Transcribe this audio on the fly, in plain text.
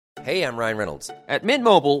Hey, I'm Ryan Reynolds. At Mint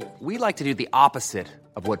Mobile, we like to do the opposite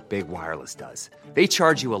of what Big Wireless does. They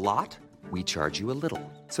charge you a lot, we charge you a little.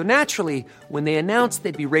 So naturally, when they announced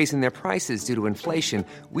they'd be raising their prices due to inflation,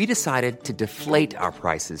 we decided to deflate our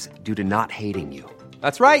prices due to not hating you.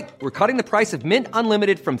 That's right. We're cutting the price of Mint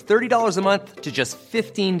Unlimited from $30 a month to just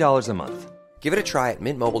 $15 a month. Give it a try at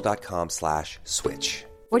mintmobile.com/switch.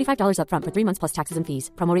 $45 up front for 3 months plus taxes and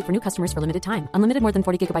fees. Promo rate for new customers for limited time. Unlimited more than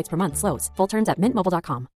 40 gigabytes per month. Slows full terms at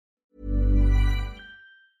mintmobile.com.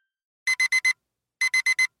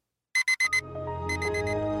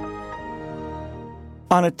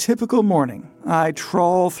 On a typical morning, I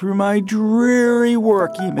trawl through my dreary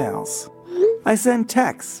work emails. I send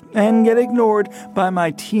texts and get ignored by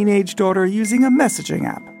my teenage daughter using a messaging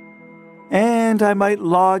app. And I might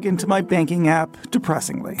log into my banking app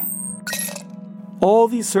depressingly. All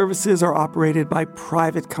these services are operated by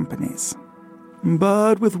private companies.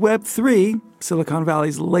 But with Web3, Silicon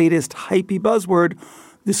Valley's latest hypey buzzword,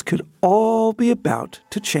 this could all be about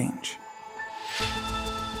to change.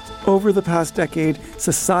 Over the past decade,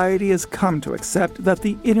 society has come to accept that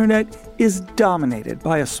the internet is dominated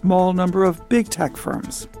by a small number of big tech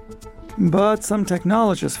firms. But some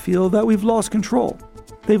technologists feel that we've lost control.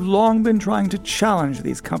 They've long been trying to challenge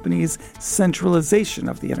these companies' centralization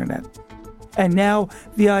of the internet. And now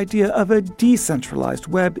the idea of a decentralized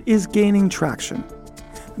web is gaining traction.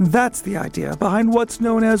 That's the idea behind what's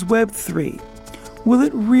known as Web3. Will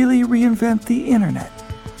it really reinvent the internet?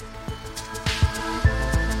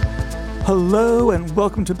 Hello and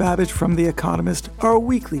welcome to Babbage from The Economist, our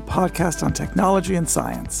weekly podcast on technology and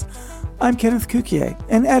science. I'm Kenneth Cukier,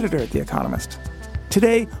 an editor at The Economist.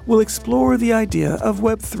 Today, we'll explore the idea of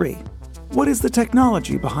Web3. What is the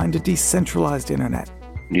technology behind a decentralized internet?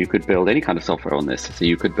 You could build any kind of software on this. So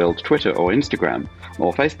you could build Twitter or Instagram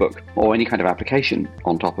or Facebook or any kind of application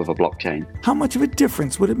on top of a blockchain. How much of a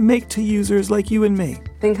difference would it make to users like you and me?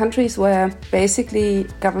 In countries where basically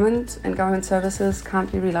government and government services can't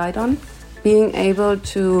be relied on, being able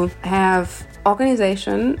to have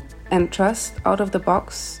organization and trust out of the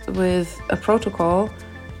box with a protocol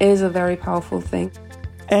is a very powerful thing.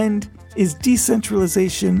 And is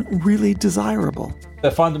decentralization really desirable? The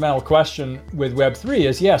fundamental question with Web3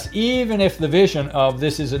 is, yes, even if the vision of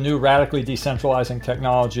this is a new radically decentralizing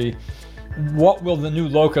technology, what will the new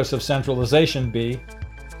locus of centralization be?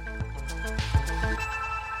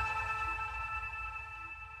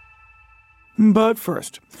 But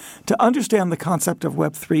first, to understand the concept of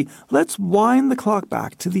Web3, let's wind the clock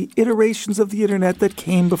back to the iterations of the internet that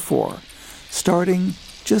came before, starting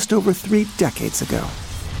just over 3 decades ago.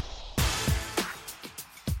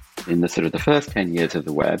 In the first 10 years of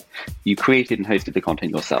the web, you created and hosted the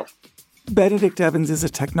content yourself. Benedict Evans is a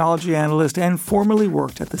technology analyst and formerly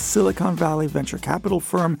worked at the Silicon Valley venture capital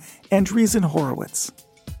firm Andreessen Horowitz.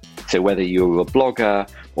 So whether you're a blogger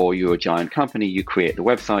or you're a giant company, you create the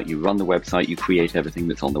website, you run the website, you create everything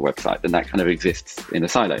that's on the website, and that kind of exists in a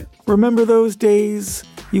silo. Remember those days?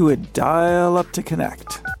 You would dial up to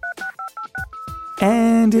connect.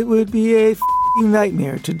 And it would be a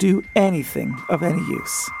nightmare to do anything of any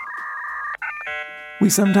use. We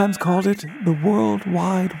sometimes called it the World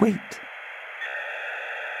Wide Wait.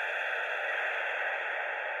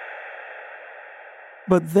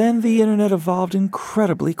 But then the internet evolved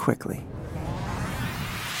incredibly quickly.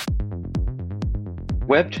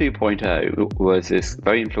 Web 2.0 was this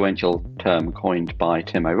very influential term coined by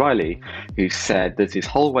Tim O'Reilly, who said there's this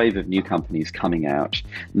whole wave of new companies coming out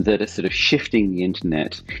that are sort of shifting the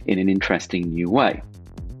internet in an interesting new way.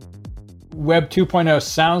 Web 2.0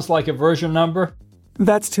 sounds like a version number.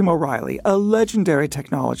 That's Tim O'Reilly, a legendary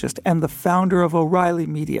technologist and the founder of O'Reilly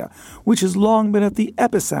Media, which has long been at the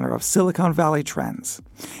epicenter of Silicon Valley trends.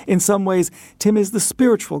 In some ways, Tim is the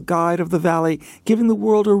spiritual guide of the Valley, giving the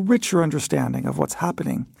world a richer understanding of what's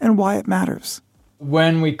happening and why it matters.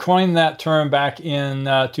 When we coined that term back in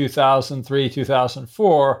 2003,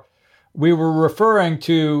 2004, we were referring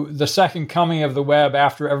to the second coming of the web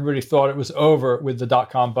after everybody thought it was over with the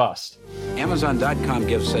dot-com bust. Amazon.com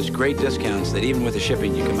gives such great discounts that even with the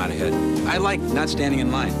shipping, you come out ahead. I like not standing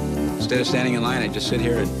in line. Instead of standing in line, I just sit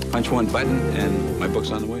here and punch one button and my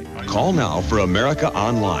book's on the way. Call now for America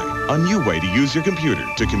Online, a new way to use your computer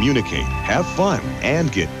to communicate, have fun,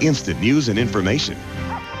 and get instant news and information.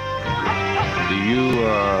 Do you,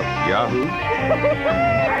 Yahoo?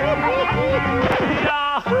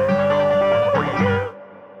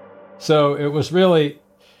 So it was really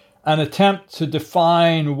an attempt to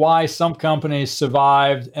define why some companies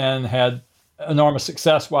survived and had enormous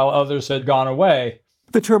success while others had gone away.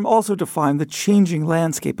 The term also defined the changing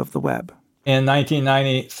landscape of the web. In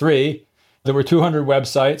 1993, There were 200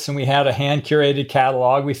 websites, and we had a hand-curated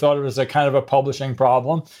catalog. We thought it was a kind of a publishing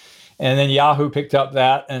problem. And then Yahoo picked up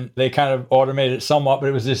that, and they kind of automated it somewhat, but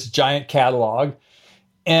it was this giant catalog.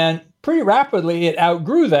 And pretty rapidly, it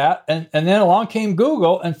outgrew that. And then along came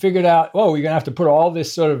Google and figured out, oh, you're going to have to put all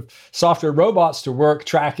this sort of software robots to work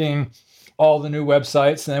tracking all the new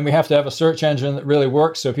websites. And then we have to have a search engine that really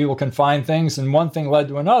works so people can find things. And one thing led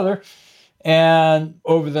to another. And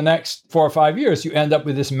over the next 4 or 5 years, you end up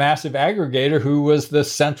with this massive aggregator who was the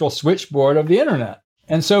central switchboard of the internet.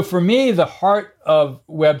 And so for me, the heart of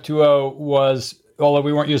Web 2.0 was, although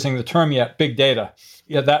we weren't using the term yet, big data.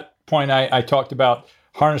 At that point, I talked about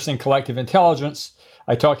harnessing collective intelligence.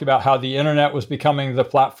 I talked about how the internet was becoming the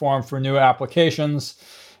platform for new applications.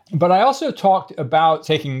 But I also talked about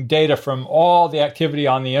taking data from all the activity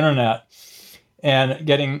on the internet and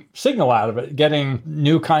getting signal out of it, getting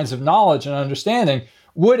new kinds of knowledge and understanding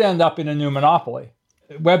would end up in a new monopoly.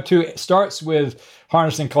 Web 2 starts with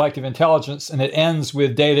harnessing collective intelligence, and it ends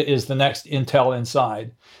with data is the next Intel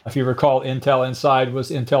Inside. If you recall, Intel Inside was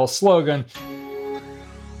Intel's slogan.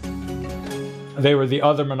 They were the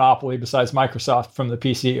other monopoly besides Microsoft from the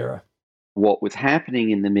PC era. What was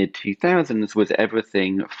happening in the mid-2000s was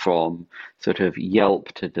everything from sort of Yelp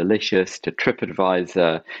to Delicious to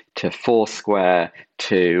TripAdvisor to Foursquare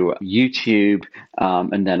to YouTube,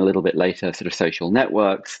 and then a little bit later sort of social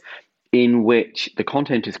networks, in which the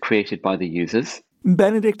content is created by the users.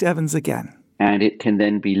 Benedict Evans again. And it can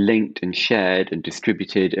then be linked and shared and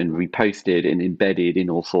distributed and reposted and embedded in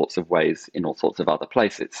all sorts of ways in all sorts of other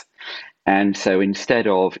places. And so instead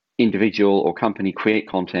of individual or company create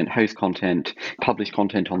content, host content, publish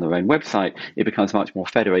content on their own website, it becomes much more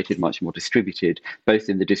federated, much more distributed, both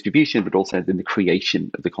in the distribution, but also in the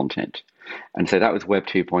creation of the content. And so that was Web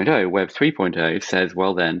 2.0. Web 3.0 says,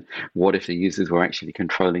 well, then, what if the users were actually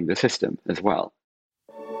controlling the system as well?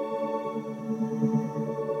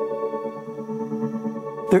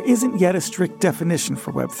 There isn't yet a strict definition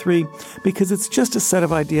for Web 3 because it's just a set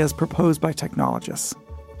of ideas proposed by technologists.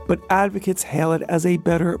 But advocates hail it as a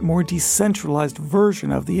better, more decentralized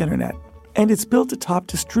version of the internet. And it's built atop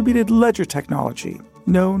distributed ledger technology,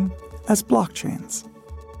 known as blockchains.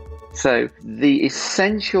 So the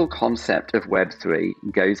essential concept of Web 3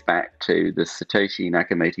 goes back to the Satoshi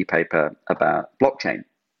Nakamoto paper about blockchain.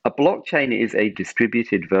 A blockchain is a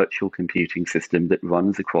distributed virtual computing system that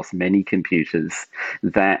runs across many computers,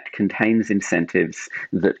 that contains incentives,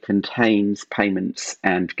 that contains payments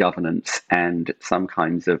and governance and some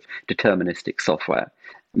kinds of deterministic software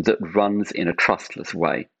that runs in a trustless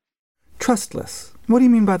way. Trustless? What do you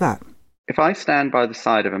mean by that? If I stand by the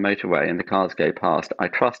side of a motorway and the cars go past, I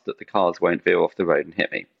trust that the cars won't veer off the road and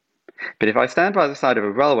hit me. But if I stand by the side of a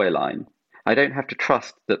railway line, I don't have to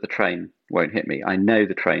trust that the train won't hit me. I know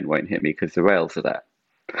the train won't hit me because the rails are there.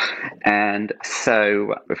 And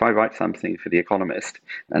so if I write something for The Economist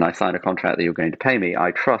and I sign a contract that you're going to pay me, I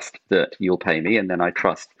trust that you'll pay me, and then I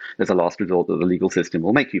trust as a last resort that the legal system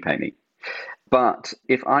will make you pay me. But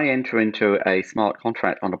if I enter into a smart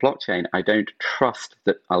contract on a blockchain, I don't trust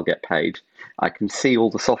that I'll get paid. I can see all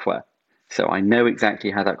the software. So I know exactly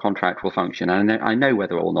how that contract will function. I know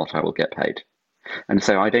whether or not I will get paid. And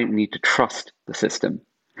so I don't need to trust the system.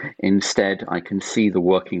 Instead, I can see the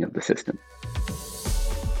working of the system.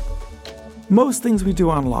 Most things we do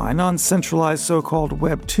online on centralized so-called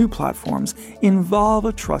Web 2 platforms involve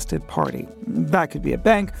a trusted party. That could be a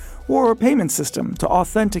bank or a payment system to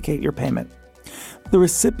authenticate your payment. The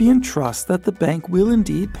recipient trusts that the bank will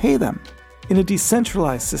indeed pay them. In a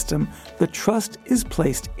decentralized system, the trust is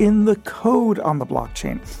placed in the code on the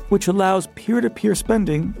blockchain, which allows peer-to-peer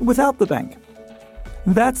spending without the bank.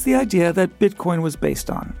 That's the idea that Bitcoin was based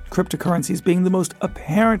on, cryptocurrencies being the most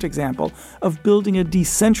apparent example of building a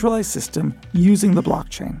decentralized system using the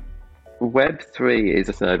blockchain. Web 3 is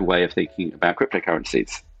a third way of thinking about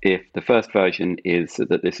cryptocurrencies. If the first version is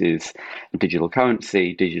that this is a digital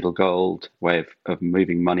currency, digital gold, way of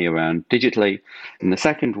moving money around digitally, and the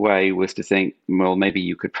second way was to think, well, maybe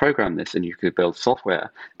you could program this and you could build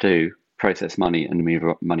software to process money and move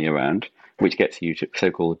money around, which gets you to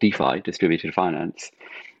so-called DeFi, distributed finance.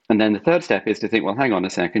 And then the third step is to think, well, hang on a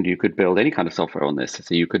second, you could build any kind of software on this.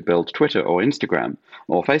 So you could build Twitter or Instagram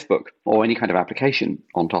or Facebook or any kind of application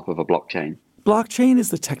on top of a blockchain. Blockchain is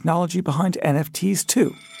the technology behind NFTs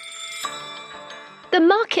too. The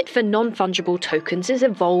market for non-fungible tokens is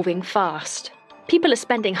evolving fast. People are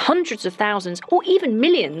spending hundreds of thousands or even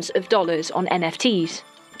millions of dollars on NFTs.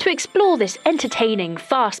 To explore this entertaining,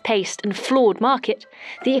 fast-paced and flawed market,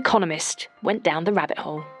 The Economist went down the rabbit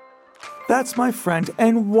hole. That's my friend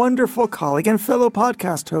and wonderful colleague and fellow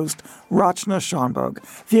podcast host, Rachna Shanbhogue,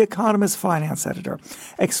 the Economist finance editor,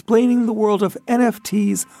 explaining the world of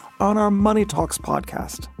NFTs on our Money Talks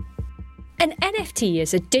podcast. An NFT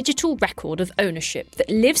is a digital record of ownership that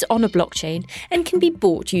lives on a blockchain and can be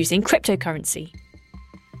bought using cryptocurrency.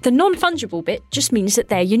 The non-fungible bit just means that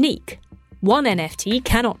they're unique. One NFT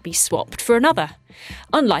cannot be swapped for another,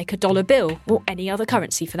 unlike a dollar bill or any other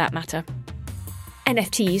currency for that matter.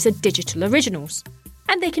 NFTs are digital originals,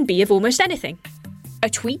 and they can be of almost anything. A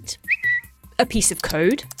tweet, a piece of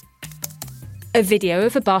code, a video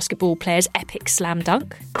of a basketball player's epic slam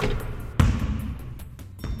dunk.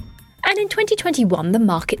 And in 2021, the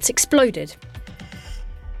markets exploded.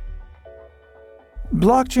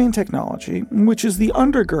 Blockchain technology, which is the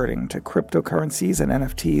undergirding to cryptocurrencies and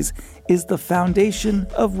NFTs, is the foundation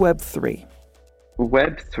of Web3.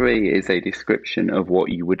 Web3 is a description of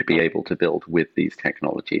what you would be able to build with these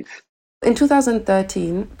technologies. In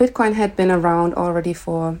 2013, Bitcoin had been around already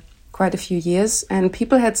for quite a few years, and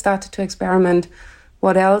people had started to experiment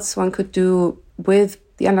what else one could do with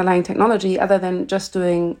the underlying technology other than just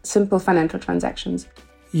doing simple financial transactions.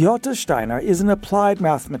 Jutta Steiner is an applied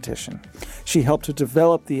mathematician. She helped to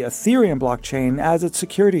develop the Ethereum blockchain as its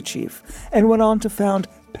security chief and went on to found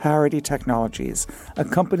Parity Technologies, a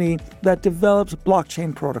company that develops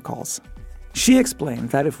blockchain protocols. She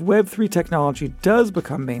explained that if Web3 technology does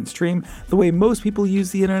become mainstream, the way most people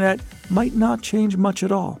use the internet might not change much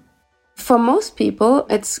at all. For most people,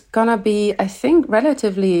 it's gonna be, I think,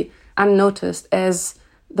 relatively unnoticed as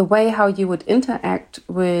the way how you would interact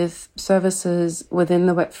with services within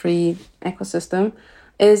the Web3 ecosystem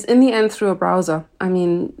is in the end through a browser. I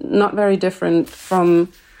mean, not very different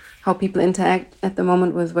from how people interact at the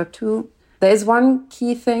moment with Web2. There is one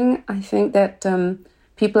key thing I think that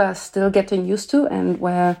people are still getting used to and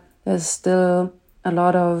where there's still a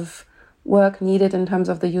lot of work needed in terms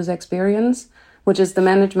of the user experience, which is the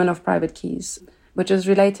management of private keys, which is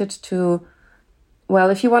related to, well,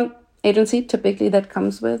 if you want agency, typically that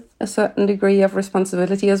comes with a certain degree of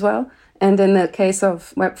responsibility as well. And in the case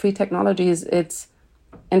of Web3 technologies, it's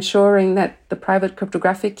ensuring that the private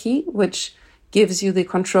cryptographic key, which gives you the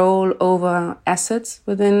control over assets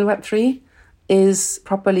within Web3, is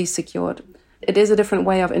properly secured. It is a different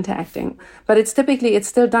way of interacting, but it's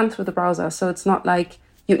still done through the browser. So it's not like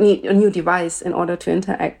you need a new device in order to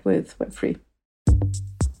interact with Web3.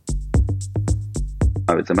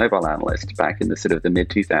 I was a mobile analyst back in the sort of the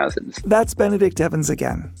mid-2000s. That's Benedict Evans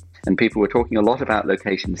again. And people were talking a lot about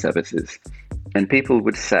location services. And people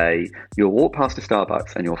would say, you'll walk past a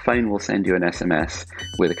Starbucks and your phone will send you an SMS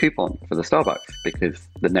with a coupon for the Starbucks because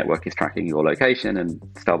the network is tracking your location and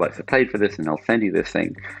Starbucks have paid for this and they'll send you this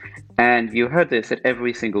thing. And you heard this at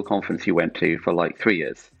every single conference you went to for like 3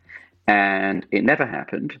 years. And it never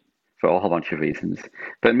happened for a whole bunch of reasons.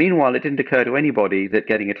 But meanwhile, it didn't occur to anybody that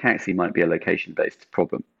getting a taxi might be a location-based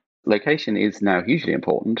problem. Location is now hugely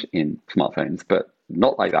important in smartphones, but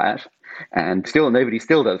not like that. And still, nobody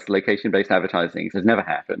still does location-based advertising. It has never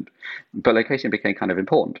happened. But location became kind of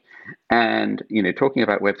important. And, talking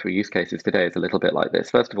about Web3 use cases today is a little bit like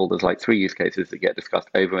this. First of all, there's like 3 use cases that get discussed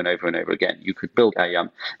over and over and over again. You could build a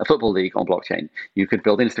football league on blockchain. You could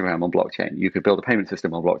build Instagram on blockchain. You could build a payment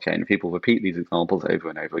system on blockchain. People repeat these examples over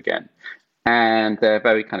and over again. And they're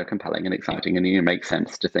very kind of compelling and exciting. And it makes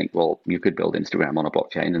sense to think, well, you could build Instagram on a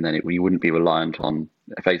blockchain and then you wouldn't be reliant on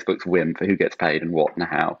Facebook's whim for who gets paid and what and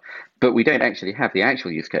how. But we don't actually have the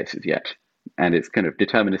actual use cases yet. And it's kind of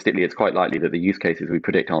deterministically, it's quite likely that the use cases we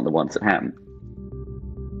predict aren't the ones that happen.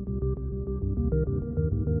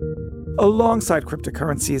 Alongside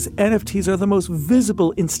cryptocurrencies, NFTs are the most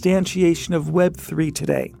visible instantiation of Web3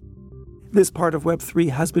 today. This part of Web3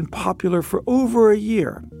 has been popular for over a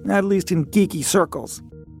year, at least in geeky circles.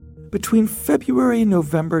 Between February and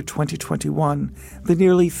November 2021, the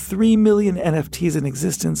nearly 3 million NFTs in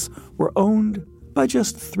existence were owned by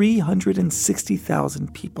just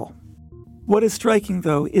 360,000 people. What is striking,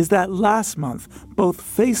 though, is that last month, both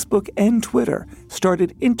Facebook and Twitter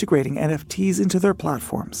started integrating NFTs into their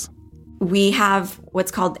platforms. We have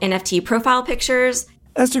what's called NFT profile pictures.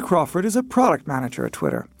 Esther Crawford is a product manager at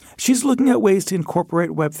Twitter. She's looking at ways to incorporate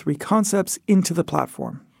Web3 concepts into the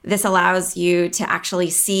platform. This allows you to actually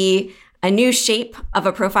see a new shape of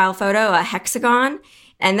a profile photo, a hexagon,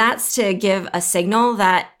 and that's to give a signal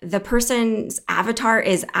that the person's avatar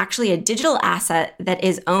is actually a digital asset that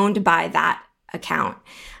is owned by that account.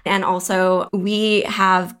 And also, we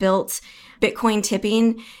have built Bitcoin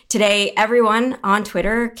tipping. Today, everyone on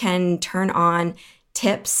Twitter can turn on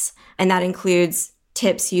tips, and that includes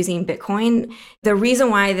tips using Bitcoin. The reason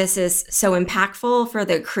why this is so impactful for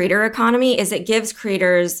the creator economy is it gives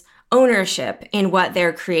creators ownership in what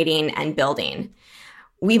they're creating and building.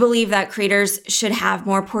 We believe that creators should have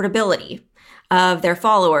more portability of their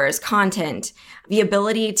followers, content, the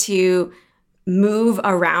ability to move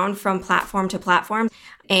around from platform to platform,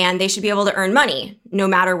 and they should be able to earn money no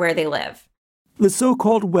matter where they live. The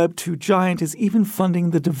so-called Web2 giant is even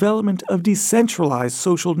funding the development of decentralized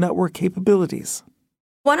social network capabilities.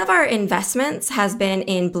 One of our investments has been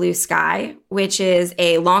in Blue Sky, which is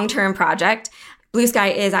a long-term project. Blue Sky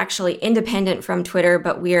is actually independent from Twitter,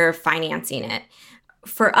 but we're financing it.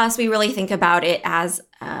 For us, we really think about it as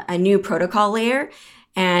a new protocol layer,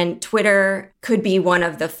 and Twitter could be one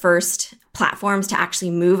of the first platforms to actually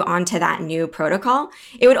move onto that new protocol.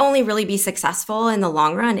 It would only really be successful in the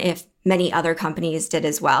long run if many other companies did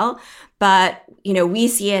as well. But, we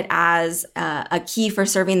see it as a key for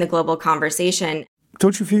serving the global conversation.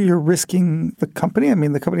 Don't you feel you're risking the company? I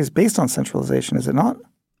mean, the company is based on centralization, is it not?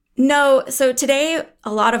 No. So today,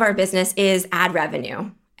 a lot of our business is ad revenue.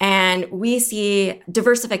 And we see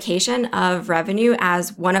diversification of revenue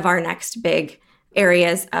as one of our next big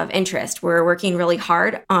areas of interest. We're working really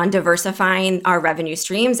hard on diversifying our revenue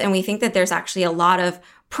streams, and we think that there's actually a lot of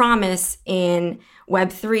promise in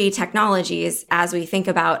Web3 technologies as we think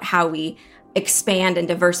about how we expand and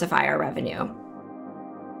diversify our revenue.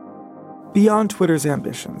 Beyond Twitter's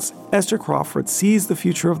ambitions, Esther Crawford sees the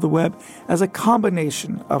future of the web as a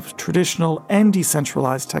combination of traditional and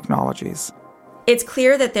decentralized technologies. It's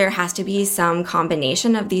clear that there has to be some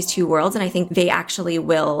combination of these two worlds, and I think they actually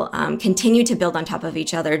will continue to build on top of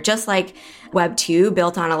each other, just like Web 2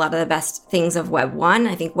 built on a lot of the best things of Web 1.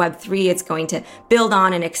 I think Web 3 is going to build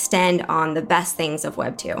on and extend on the best things of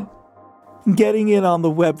Web 2. Getting in on the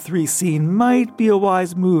Web 3 scene might be a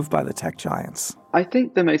wise move by the tech giants. I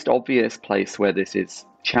think the most obvious place where this is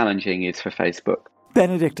challenging is for Facebook.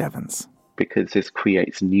 Benedict Evans. Because this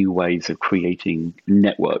creates new ways of creating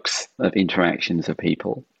networks of interactions of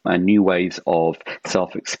people and new ways of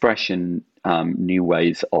self-expression, new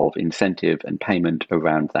ways of incentive and payment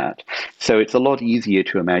around that. So it's a lot easier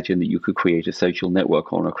to imagine that you could create a social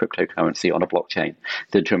network on a cryptocurrency on a blockchain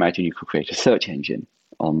than to imagine you could create a search engine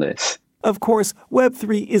on this. Of course,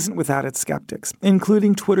 Web3 isn't without its skeptics,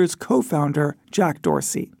 including Twitter's co-founder, Jack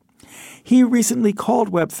Dorsey. He recently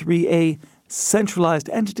called Web3 a centralized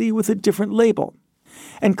entity with a different label,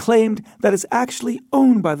 and claimed that it's actually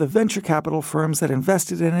owned by the venture capital firms that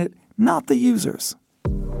invested in it, not the users.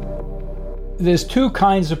 There's two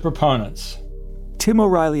kinds of proponents. Tim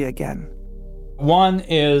O'Reilly again. One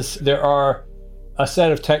is there are a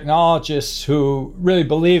set of technologists who really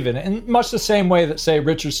believe in it, in much the same way that, say,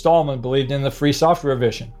 Richard Stallman believed in the free software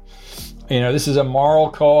vision. This is a moral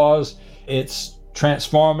cause, it's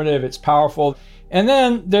transformative, it's powerful. And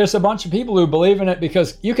then there's a bunch of people who believe in it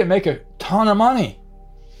because you can make a ton of money.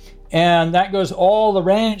 And that goes all the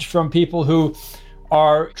range from people who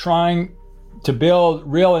are trying to build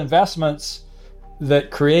real investments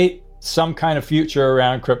that create some kind of future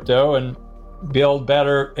around crypto and build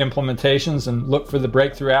better implementations and look for the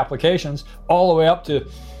breakthrough applications, all the way up to,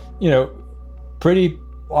 pretty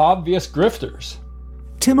obvious grifters.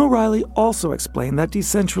 Tim O'Reilly also explained that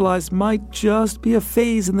decentralized might just be a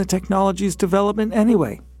phase in the technology's development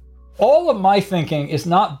anyway. All of my thinking is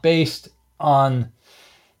not based on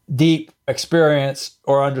deep experience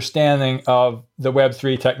or understanding of the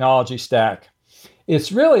Web3 technology stack.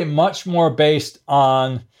 It's really much more based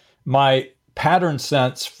on my pattern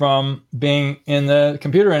sense from being in the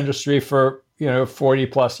computer industry for 40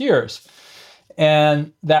 plus years.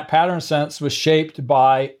 And that pattern sense was shaped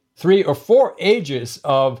by 3 or 4 ages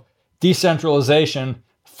of decentralization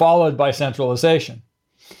followed by centralization.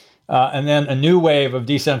 And then a new wave of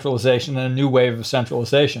decentralization and a new wave of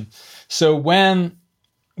centralization. So when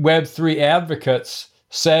Web3 advocates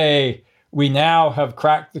say, we now have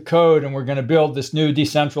cracked the code and we're going to build this new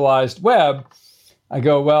decentralized web, I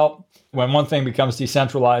go, well, when one thing becomes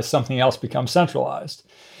decentralized, something else becomes centralized.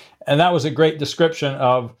 And that was a great description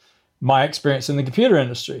of my experience in the computer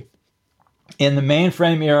industry. In the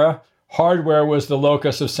mainframe era, hardware was the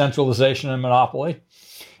locus of centralization and monopoly.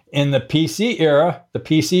 In the PC era, the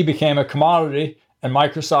PC became a commodity, and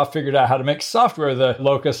Microsoft figured out how to make software the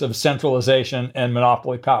locus of centralization and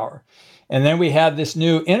monopoly power. And then we had this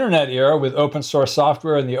new internet era with open source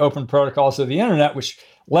software and the open protocols of the internet, which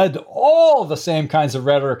led to all the same kinds of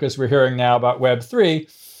rhetoric as we're hearing now about Web3.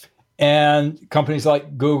 And companies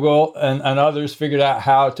like Google and others figured out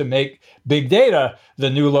how to make big data the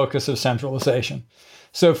new locus of centralization.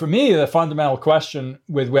 So for me, the fundamental question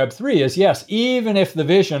with Web3 is, yes, even if the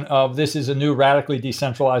vision of this is a new radically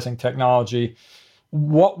decentralizing technology,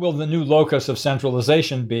 what will the new locus of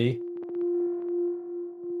centralization be?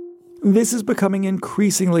 This is becoming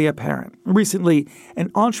increasingly apparent. Recently, an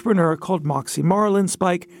entrepreneur called Moxie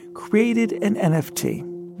Marlinspike created an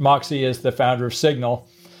NFT. Moxie is the founder of Signal.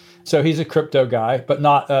 So he's a crypto guy, but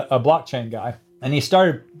not a blockchain guy. And he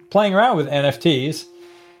started playing around with NFTs,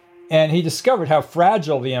 and he discovered how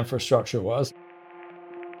fragile the infrastructure was.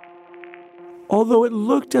 Although it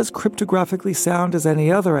looked as cryptographically sound as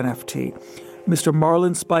any other NFT, Mr.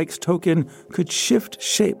 Marlinspike's token could shift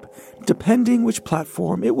shape depending which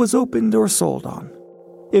platform it was opened or sold on.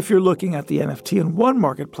 If you're looking at the NFT in one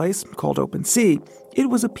marketplace, called OpenSea, it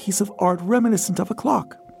was a piece of art reminiscent of a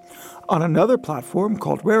clock. On another platform,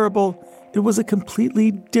 called Rarible, it was a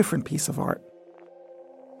completely different piece of art.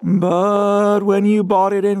 But when you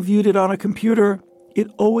bought it and viewed it on a computer, it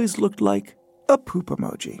always looked like a poop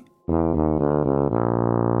emoji.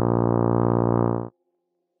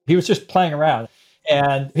 He was just playing around,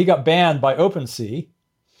 and he got banned by OpenSea,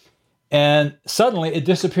 and suddenly it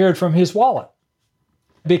disappeared from his wallet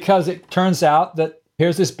because it turns out that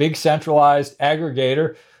here's this big centralized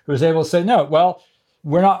aggregator who was able to say, no, well,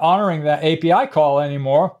 we're not honoring that API call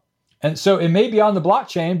anymore, and so it may be on the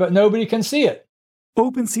blockchain, but nobody can see it.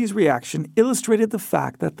 OpenSea's reaction illustrated the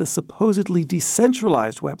fact that the supposedly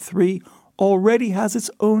decentralized Web3 already has its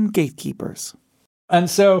own gatekeepers. And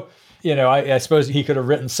so, I suppose he could have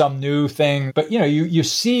written some new thing, but, you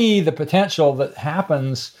see the potential that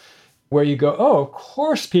happens where you go, oh, of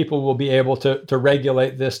course people will be able to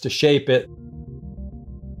regulate this, to shape it.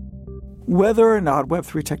 Whether or not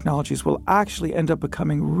Web3 technologies will actually end up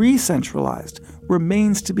becoming re-centralized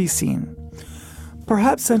remains to be seen.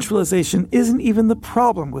 Perhaps centralization isn't even the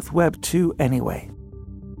problem with Web 2 anyway.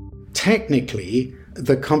 Technically,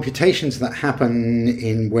 the computations that happen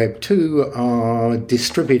in Web 2 are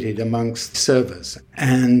distributed amongst servers,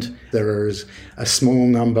 and there is a small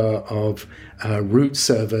number of root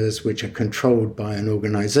servers which are controlled by an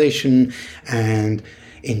organization, and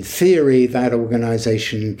in theory, that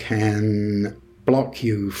organization can block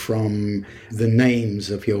you from the names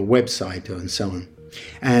of your website and so on.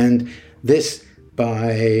 And this,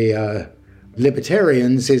 by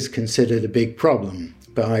libertarians, is considered a big problem.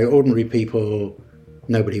 By ordinary people,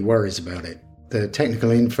 nobody worries about it. The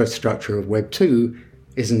technical infrastructure of Web 2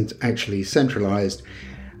 isn't actually centralized.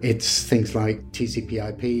 It's things like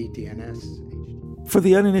TCP/IP, DNS. For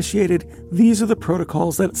the uninitiated, these are the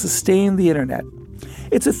protocols that sustain the internet.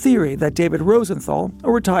 It's a theory that David Rosenthal,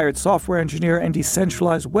 a retired software engineer and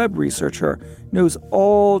decentralized web researcher, knows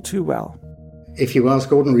all too well. If you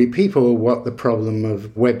ask ordinary people what the problem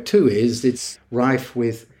of Web 2 is, it's rife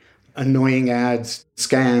with annoying ads,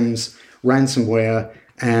 scams, ransomware,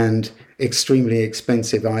 and extremely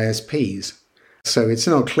expensive ISPs. So it's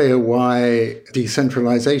not clear why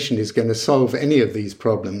decentralization is going to solve any of these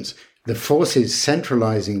problems. The forces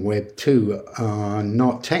centralizing Web 2 are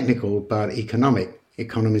not technical, but economic,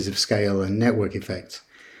 economies of scale and network effects.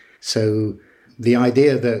 So the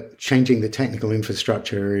idea that changing the technical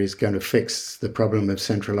infrastructure is going to fix the problem of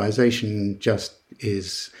centralization just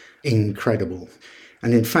is incredible.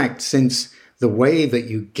 And in fact, since the way that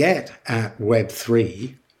you get at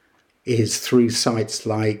Web3 is through sites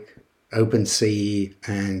like OpenSea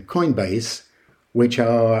and Coinbase, which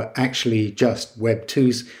are actually just Web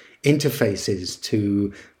 2's interfaces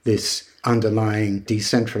to this underlying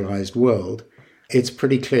decentralized world, it's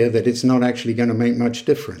pretty clear that it's not actually going to make much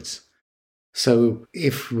difference. So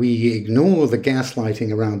if we ignore the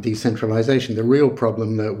gaslighting around decentralization, the real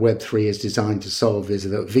problem that Web3 is designed to solve is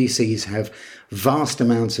that VCs have vast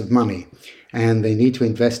amounts of money and they need to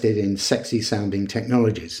invest it in sexy-sounding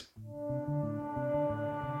technologies.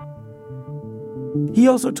 He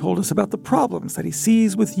also told us about the problems that he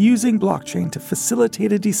sees with using blockchain to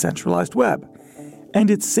facilitate a decentralized web.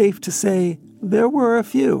 And it's safe to say there were a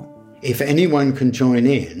few. If anyone can join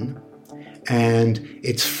in, and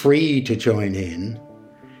it's free to join in,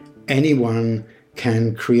 anyone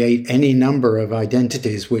can create any number of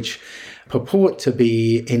identities which purport to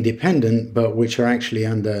be independent, but which are actually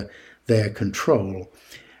under their control.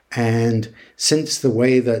 And since the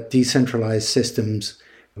way that decentralized systems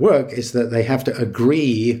work is that they have to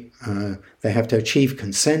agree, they have to achieve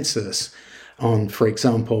consensus on, for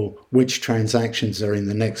example, which transactions are in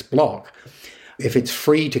the next block. If it's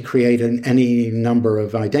free to create any number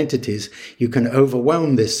of identities, you can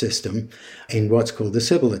overwhelm this system in what's called the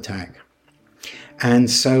Sybil attack. And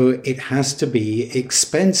so it has to be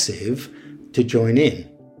expensive to join in.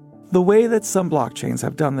 The way that some blockchains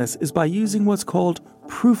have done this is by using what's called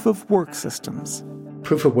proof-of-work systems.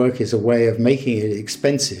 Proof of work is a way of making it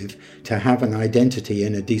expensive to have an identity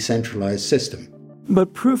in a decentralized system.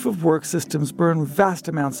 But proof-of-work systems burn vast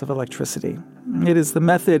amounts of electricity. It is the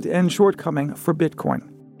method and shortcoming for Bitcoin.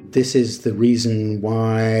 This is the reason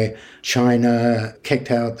why China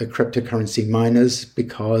kicked out the cryptocurrency miners,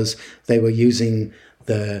 because they were using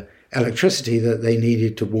the electricity that they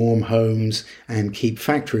needed to warm homes and keep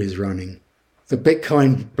factories running. The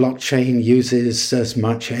Bitcoin blockchain uses as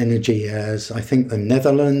much energy as, I think, the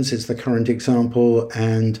Netherlands is the current example,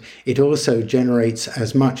 and it also generates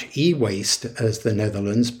as much e-waste as the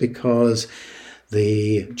Netherlands because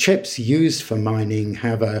the chips used for mining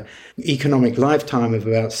have an economic lifetime of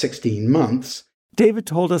about 16 months. David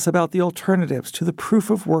told us about the alternatives to the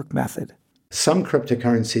proof-of-work method. Some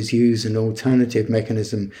cryptocurrencies use an alternative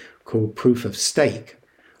mechanism called proof of stake,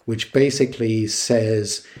 which basically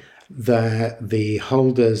says that the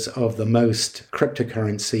holders of the most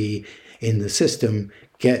cryptocurrency in the system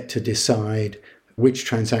get to decide which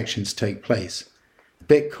transactions take place.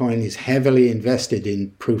 Bitcoin is heavily invested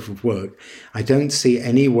in proof of work. I don't see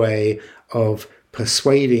any way of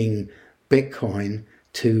persuading Bitcoin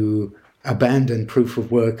to abandon proof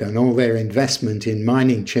of work and all their investment in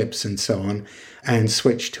mining chips and so on and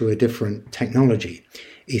switch to a different technology.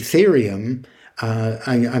 Ethereum,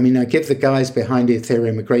 I give the guys behind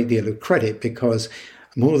Ethereum a great deal of credit because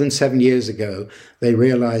more than 7 years ago, they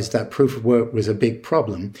realized that proof of work was a big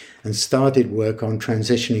problem and started work on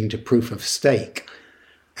transitioning to proof of stake.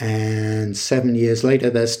 And 7 years later,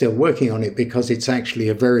 they're still working on it because it's actually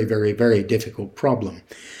a very, very, very difficult problem.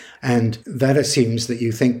 And that assumes that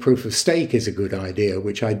you think proof of stake is a good idea,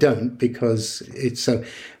 which I don't, because it's a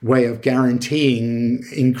way of guaranteeing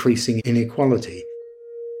increasing inequality.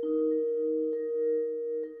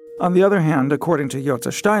 On the other hand, according to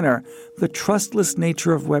Jota Steiner, the trustless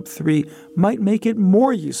nature of Web3 might make it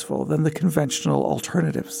more useful than the conventional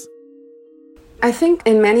alternatives. I think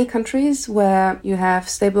in many countries where you have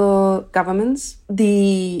stable governments,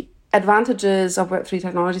 the advantages of Web3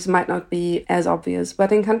 technologies might not be as obvious.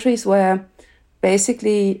 But in countries where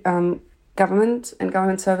basically government and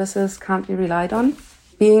government services can't be relied on,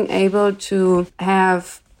 being able to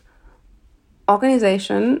have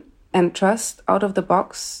organization and trust out of the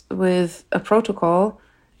box with a protocol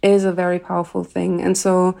is a very powerful thing. And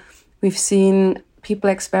so we've seen people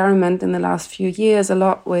experiment in the last few years a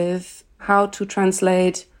lot with how to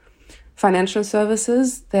translate financial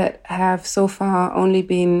services that have so far only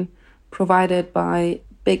been provided by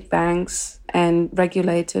big banks and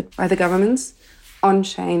regulated by the governments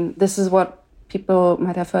on-chain. This is what people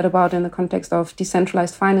might have heard about in the context of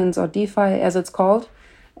decentralized finance, or DeFi as it's called.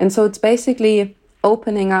 And so it's basically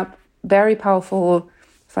opening up very powerful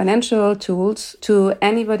financial tools to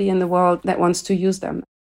anybody in the world that wants to use them.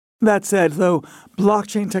 That said, though,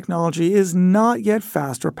 blockchain technology is not yet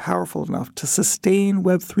fast or powerful enough to sustain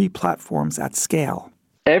Web3 platforms at scale.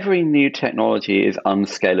 Every new technology is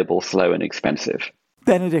unscalable, slow, and expensive.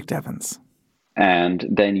 Benedict Evans. And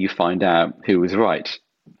then you find out who was right.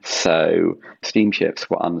 So steamships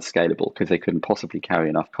were unscalable because they couldn't possibly carry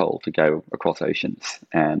enough coal to go across oceans.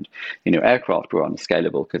 And, aircraft were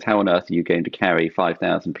unscalable because how on earth are you going to carry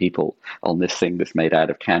 5,000 people on this thing that's made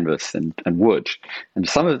out of canvas and wood? And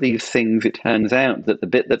some of these things, it turns out that the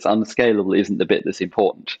bit that's unscalable isn't the bit that's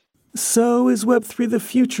important. So is Web3 the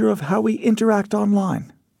future of how we interact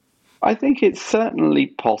online? I think it's certainly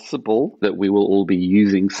possible that we will all be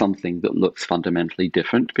using something that looks fundamentally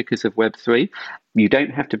different because of Web3. You don't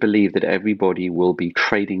have to believe that everybody will be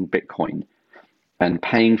trading Bitcoin and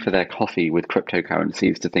paying for their coffee with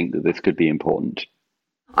cryptocurrencies to think that this could be important.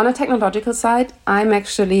 On a technological side, I'm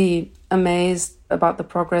actually amazed about the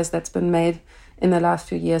progress that's been made in the last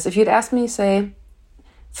few years. If you'd asked me, say,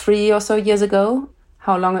 3 or so years ago,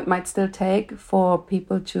 how long it might still take for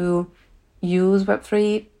people to use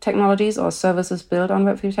Web3 technologies or services built on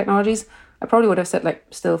Web3 technologies, I probably would have said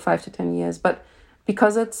still 5 to 10 years. But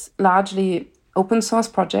because it's largely open source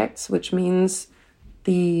projects, which means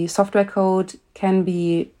the software code can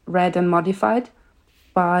be read and modified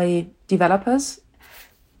by developers,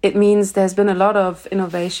 it means there's been a lot of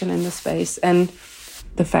innovation in the space. And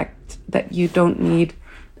the fact that you don't need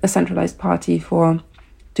a centralized party for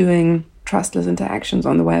doing trustless interactions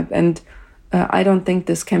on the web. And I don't think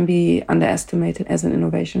this can be underestimated as an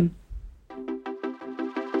innovation.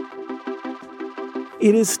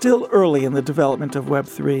 It is still early in the development of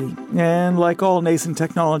Web3, and like all nascent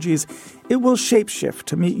technologies, it will shapeshift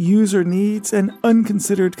to meet user needs and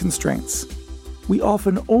unconsidered constraints. We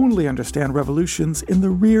often only understand revolutions in the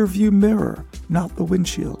rear-view mirror, not the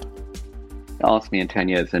windshield. Ask me in 10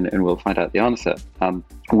 years and we'll find out the answer.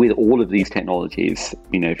 With all of these technologies,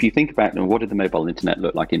 if you think about what did the mobile internet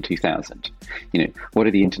look like in 2000? What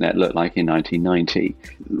did the internet look like in 1990?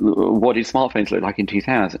 What did smartphones look like in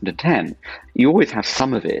 2010? You always have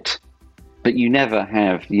some of it, but you never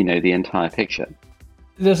have, the entire picture.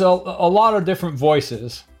 There's a lot of different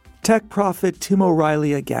voices. Tech prophet Tim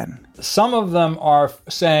O'Reilly again. Some of them are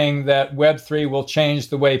saying that Web3 will change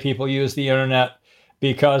the way people use the internet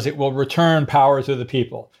because it will return power to the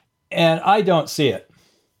people. And I don't see it.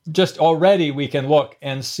 Just already we can look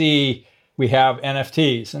and see we have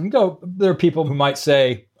NFTs and there are people who might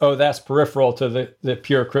say, oh, that's peripheral to the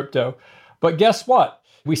pure crypto. But guess what?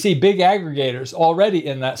 We see big aggregators already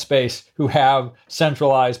in that space who have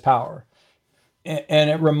centralized power. And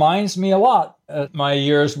it reminds me a lot of my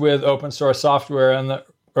years with open source software and the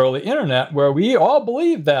early internet, where we all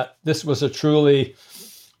believed that this was a truly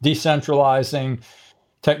decentralizing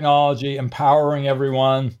technology, empowering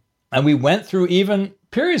everyone. And we went through even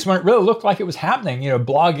periods when it really looked like it was happening.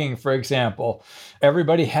 Blogging, for example,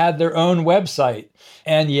 everybody had their own website.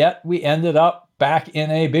 And yet we ended up back in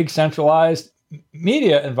a big centralized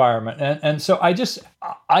media environment. And so I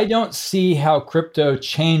don't see how crypto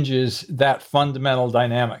changes that fundamental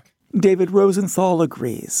dynamic. David Rosenthal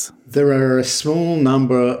agrees. There are a small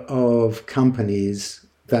number of companies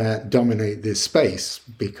that dominate this space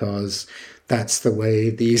because that's the way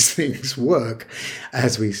these things work,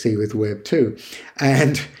 as we see with Web 2.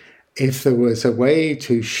 And if there was a way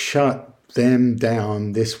to shut them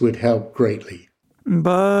down, this would help greatly.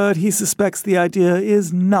 But he suspects the idea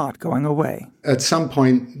is not going away. At some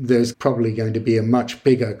point, there's probably going to be a much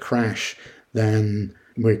bigger crash than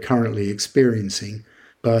we're currently experiencing.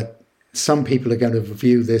 But some people are going to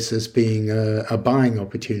view this as being a buying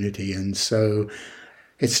opportunity. And so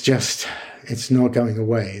it's not going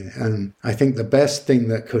away. And I think the best thing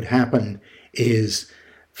that could happen is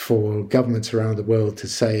for governments around the world to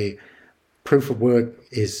say proof of work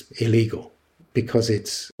is illegal, because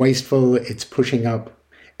it's wasteful, it's pushing up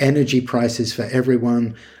energy prices for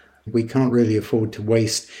everyone. We can't really afford to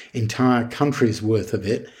waste entire countries' worth of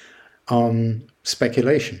it on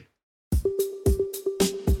speculation.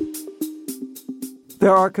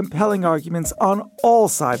 There are compelling arguments on all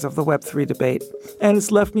sides of the Web3 debate, and it's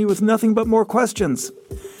left me with nothing but more questions.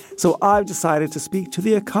 So I've decided to speak to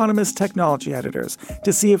The Economist technology editors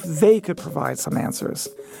to see if they could provide some answers.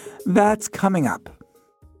 That's coming up.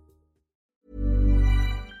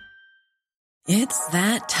 It's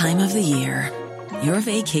that time of the year. Your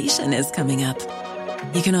vacation is coming up.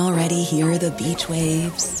 You can already hear the beach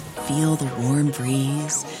waves, feel the warm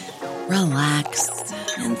breeze, relax,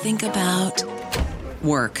 and think about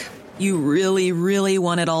work. You really, really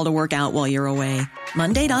want it all to work out while you're away.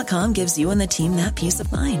 Monday.com gives you and the team that peace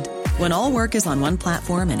of mind. When all work is on one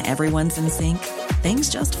platform and everyone's in sync, things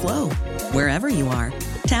just flow. Wherever you are,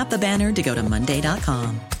 tap the banner to go to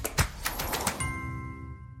Monday.com.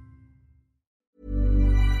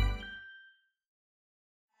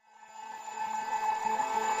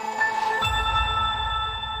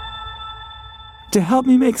 To help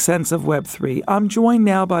me make sense of Web3, I'm joined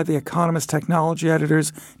now by The Economist technology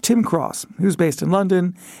editors Tim Cross, who's based in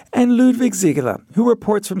London, and Ludwig Siegele, who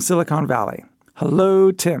reports from Silicon Valley.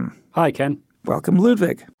 Hello, Tim. Hi, Ken. Welcome,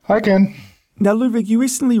 Ludwig. Hi, Ken. Now, Ludwig, you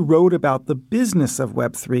recently wrote about the business of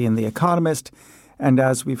Web3 in The Economist, and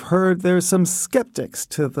as we've heard, there's some skeptics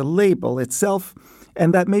to the label itself,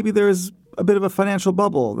 and that maybe there's a bit of a financial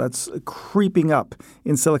bubble that's creeping up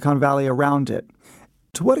in Silicon Valley around it.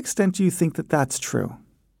 To what extent do you think that that's true?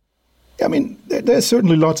 I mean, there's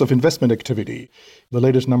certainly lots of investment activity. The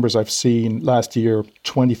latest numbers I've seen last year,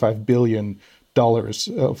 $25 billion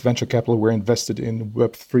of venture capital were invested in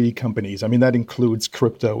Web3 companies. I mean, that includes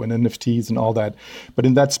crypto and NFTs and all that. But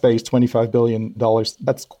in that space, $25 billion,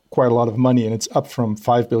 that's quite a lot of money, and it's up from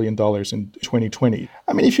 $5 billion in 2020.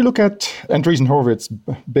 I mean, if you look at Andreessen Horowitz,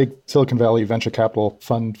 big Silicon Valley venture capital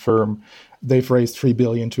fund firm, they've raised $3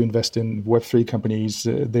 billion to invest in Web3 companies.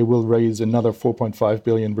 They will raise another $4.5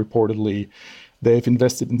 billion reportedly. They've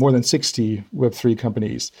invested in more than 60 Web3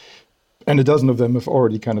 companies. And a dozen of them have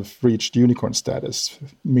already kind of reached unicorn status,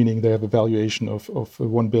 meaning they have a valuation of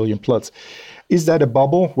 1 billion plus. Is that a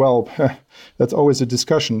bubble? Well, that's always a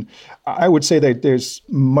discussion. I would say that there's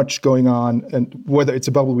much going on, and whether it's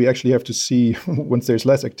a bubble, we actually have to see once there's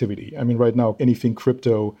less activity. I mean, right now, anything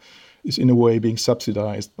crypto is in a way being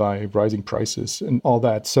subsidized by rising prices and all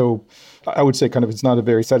that. So I would say kind of it's not a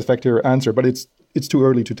very satisfactory answer, but it's too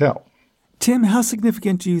early to tell. Tim, how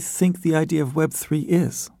significant do you think the idea of Web3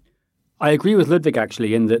 is? I agree with Ludwig,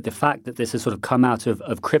 actually, in that the fact that this has sort of come out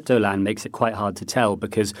of crypto land makes it quite hard to tell,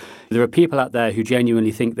 because there are people out there who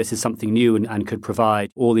genuinely think this is something new and could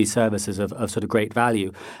provide all these services of sort of great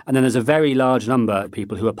value. And then there's a very large number of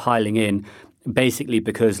people who are piling in basically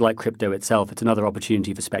because, like crypto itself, it's another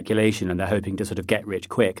opportunity for speculation and they're hoping to sort of get rich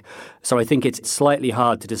quick. So I think it's slightly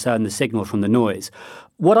hard to discern the signal from the noise.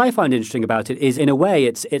 What I find interesting about it is, in a way,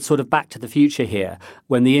 it's sort of back to the future here.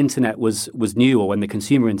 When the internet was new, or when the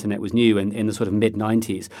consumer internet was new in the sort of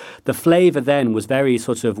mid-90s, the flavour then was very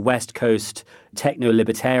sort of West Coast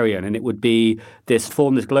techno-libertarian, and it would be this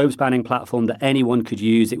globe-spanning platform that anyone could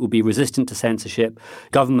use. It would be resistant to censorship.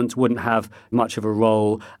 Governments wouldn't have much of a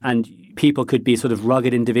role, and people could be sort of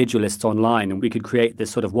rugged individualists online, and we could create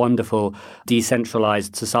this sort of wonderful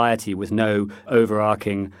decentralized society with no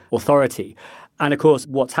overarching authority. And of course,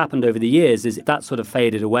 what's happened over the years is that sort of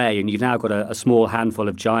faded away, and you've now got a small handful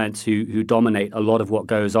of giants who dominate a lot of what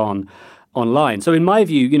goes on online. So in my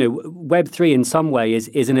view, Web3 in some way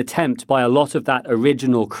is an attempt by a lot of that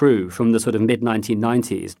original crew from the sort of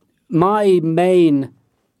mid-1990s. My main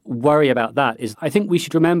worry about that is I think we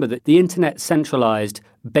should remember that the internet centralized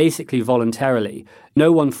basically voluntarily.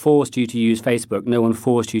 No one forced you to use Facebook. No one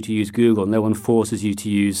forced you to use Google. No one forces you to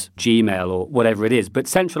use Gmail or whatever it is. But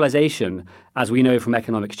centralization, as we know from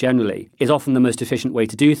economics generally, is often the most efficient way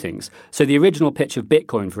to do things. So the original pitch of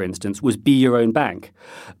Bitcoin, for instance, was be your own bank.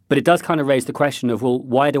 But it does kind of raise the question of, well,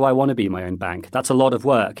 why do I want to be my own bank? That's a lot of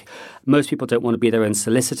work. Most people don't want to be their own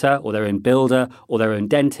solicitor or their own builder or their own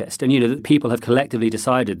dentist. And, people have collectively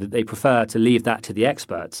decided that they prefer to leave that to the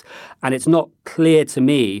experts. And it's not clear to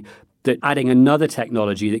me that adding another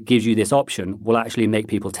technology that gives you this option will actually make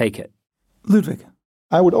people take it. Ludwig.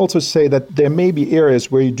 I would also say that there may be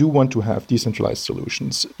areas where you do want to have decentralized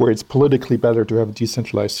solutions, where it's politically better to have a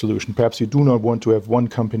decentralized solution. Perhaps you do not want to have one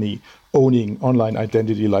company owning online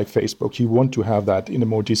identity like Facebook. You want to have that in a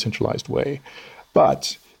more decentralized way.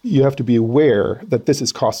 But you have to be aware that this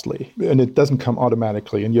is costly and it doesn't come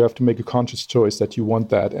automatically. And you have to make a conscious choice that you want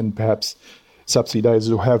that and perhaps subsidize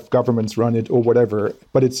or have governments run it or whatever.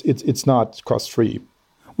 But it's not cost-free.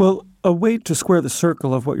 Well, a way to square the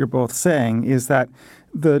circle of what you're both saying is that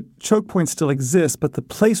the choke points still exist, but the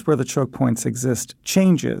place where the choke points exist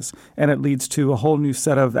changes, and it leads to a whole new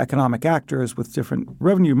set of economic actors with different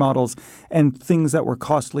revenue models, and things that were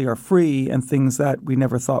costly are free, and things that we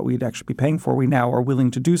never thought we'd actually be paying for, we now are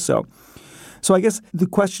willing to do so. So I guess the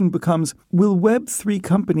question becomes, will Web3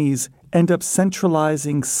 companies end up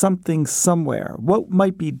centralizing something somewhere? What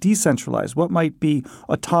might be decentralized? What might be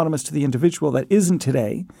autonomous to the individual that isn't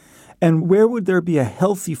today? And where would there be a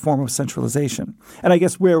healthy form of centralization? And I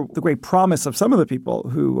guess where the great promise of some of the people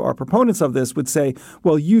who are proponents of this would say,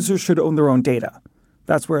 well, users should own their own data.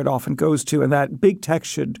 That's where it often goes to. And that big tech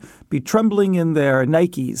should be trembling in their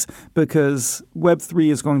Nikes because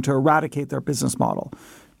Web3 is going to eradicate their business model.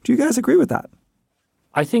 Do you guys agree with that?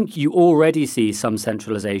 I think you already see some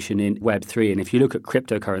centralization in Web3. And if you look at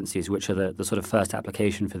cryptocurrencies, which are the sort of first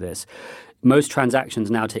application for this, most transactions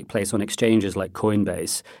now take place on exchanges like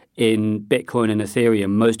Coinbase. In Bitcoin and Ethereum,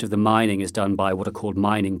 most of the mining is done by what are called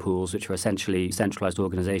mining pools, which are essentially centralized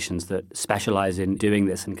organizations that specialize in doing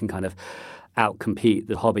this and can kind of outcompete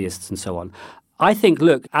the hobbyists and so on. I think,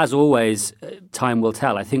 look, as always, time will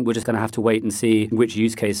tell. I think we're just going to have to wait and see which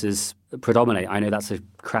use cases predominate. I know that's a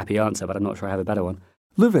crappy answer, but I'm not sure I have a better one.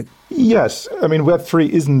 Ludwig. Yes. I mean, Web3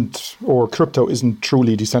 isn't, or crypto isn't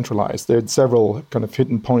truly decentralized. There are several kind of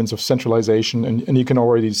hidden points of centralization, and you can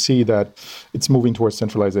already see that it's moving towards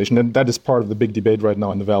centralization. And that is part of the big debate right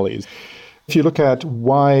now in the Valley. If you look at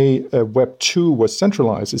why Web 2 was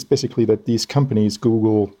centralized, it's basically that these companies,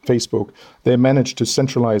 Google, Facebook, they managed to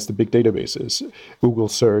centralize the big databases, Google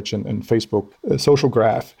Search and Facebook Social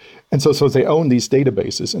Graph. And so they own these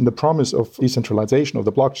databases. And the promise of decentralization of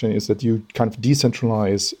the blockchain is that you kind of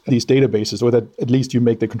decentralize these databases, or that at least you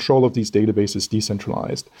make the control of these databases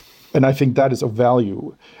decentralized. And I think that is of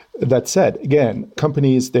value. That said, again,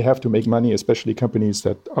 companies, they have to make money, especially companies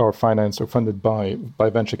that are financed or funded by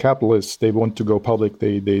venture capitalists. They want to go public.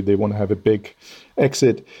 They want to have a big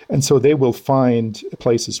exit. And so they will find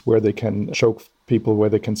places where they can choke people, where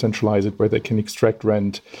they can centralize it, where they can extract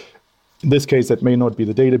rent. In this case, that may not be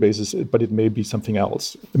the databases, but it may be something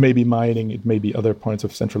else. It may be mining. It may be other points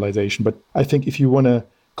of centralization. But I think if you want to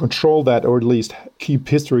control that, or at least keep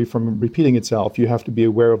history from repeating itself, you have to be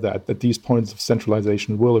aware of that these points of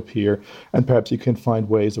centralization will appear, and perhaps you can find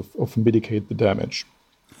ways of mitigate the damage.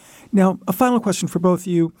 Now, a final question for both of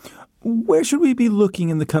you. Where should we be looking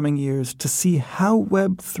in the coming years to see how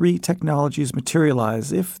Web3 technologies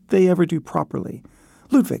materialize, if they ever do properly?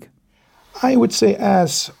 Ludwig. I would say,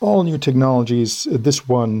 as all new technologies, this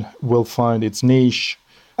one will find its niche.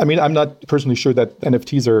 I mean, I'm not personally sure that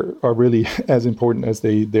NFTs are really as important as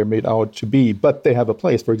they're made out to be, but they have a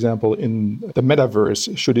place, for example, in the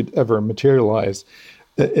metaverse, should it ever materialize,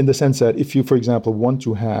 in the sense that if you, for example, want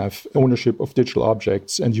to have ownership of digital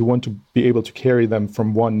objects and you want to be able to carry them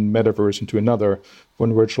from one metaverse into another,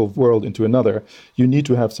 one virtual world into another, you need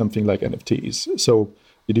to have something like NFTs. So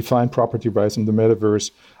you define property rights in the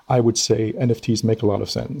metaverse, I would say NFTs make a lot of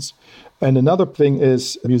sense. And another thing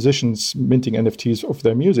is musicians minting NFTs of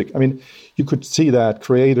their music. I mean, you could see that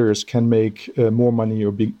creators can make more money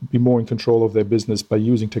or be more in control of their business by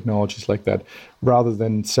using technologies like that, rather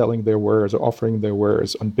than selling their wares or offering their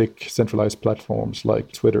wares on big centralized platforms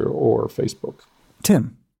like Twitter or Facebook.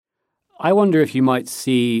 Tim. I wonder if you might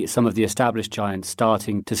see some of the established giants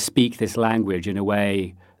starting to speak this language in a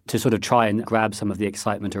way to sort of try and grab some of the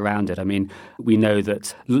excitement around it. I mean, we know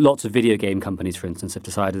that lots of video game companies, for instance, have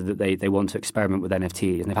decided that they want to experiment with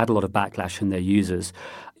NFT, and they've had a lot of backlash from their users.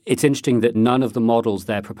 It's interesting that none of the models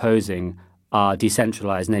they're proposing are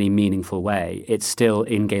decentralized in any meaningful way. It's still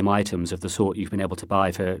in-game items of the sort you've been able to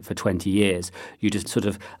buy for 20 years. You just sort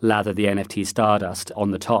of lather the NFT stardust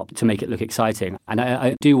on the top to make it look exciting. And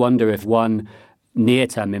I do wonder if one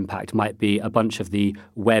near-term impact might be a bunch of the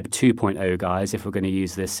Web 2.0 guys, if we're going to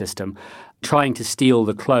use this system, trying to steal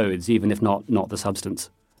the clothes, even if not the substance.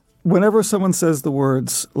 Whenever someone says the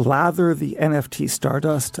words lather the NFT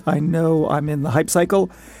stardust, I know I'm in the hype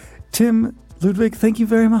cycle. Tim, Ludwig, thank you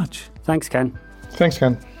very much. Thanks, Ken. Thanks,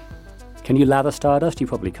 Ken. Can you lather stardust? You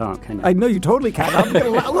probably can't, can you? I know you totally can. I'm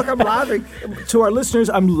lathering. To our listeners,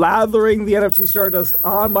 I'm lathering the NFT stardust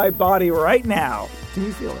on my body right now. Can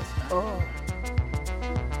you feel it? Oh.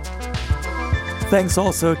 Thanks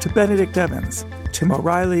also to Benedict Evans, Tim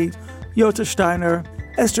O'Reilly, Jutta Steiner,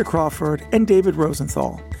 Esther Crawford, and David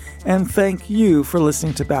Rosenthal. And thank you for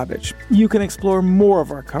listening to Babbage. You can explore more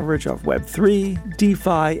of our coverage of Web3,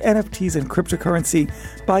 DeFi, NFTs, and cryptocurrency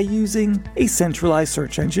by using a centralized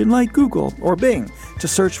search engine like Google or Bing to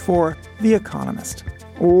search for The Economist.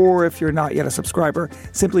 Or if you're not yet a subscriber,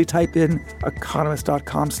 simply type in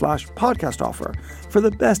economist.com/podcast offer for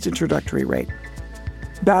the best introductory rate.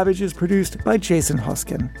 Babbage is produced by Jason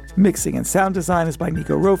Huskin. Mixing and sound design is by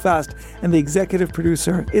Nico Rofast, and the executive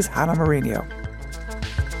producer is Hannah Mourinho.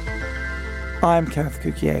 I'm Kenneth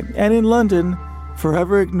Cukier, and in London,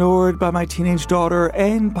 forever ignored by my teenage daughter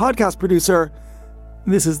and podcast producer,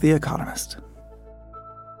 this is The Economist.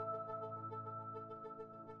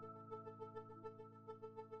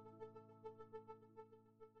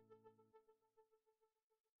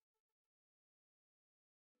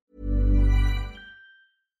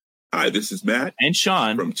 Hi, this is Matt and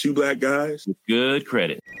Sean from Two Black Guys with Good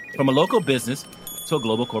Credit. From a local business to a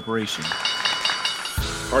global corporation,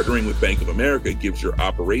 partnering with Bank of America gives your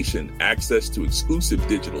operation access to exclusive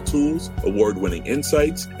digital tools, award-winning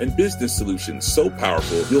insights, and business solutions so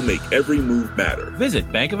powerful you'll make every move matter. Visit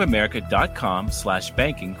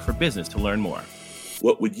bankofamerica.com/banking for business to learn more.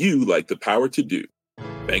 What would you like the power to do?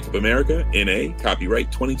 Bank of America, N.A.,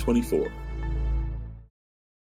 copyright 2024.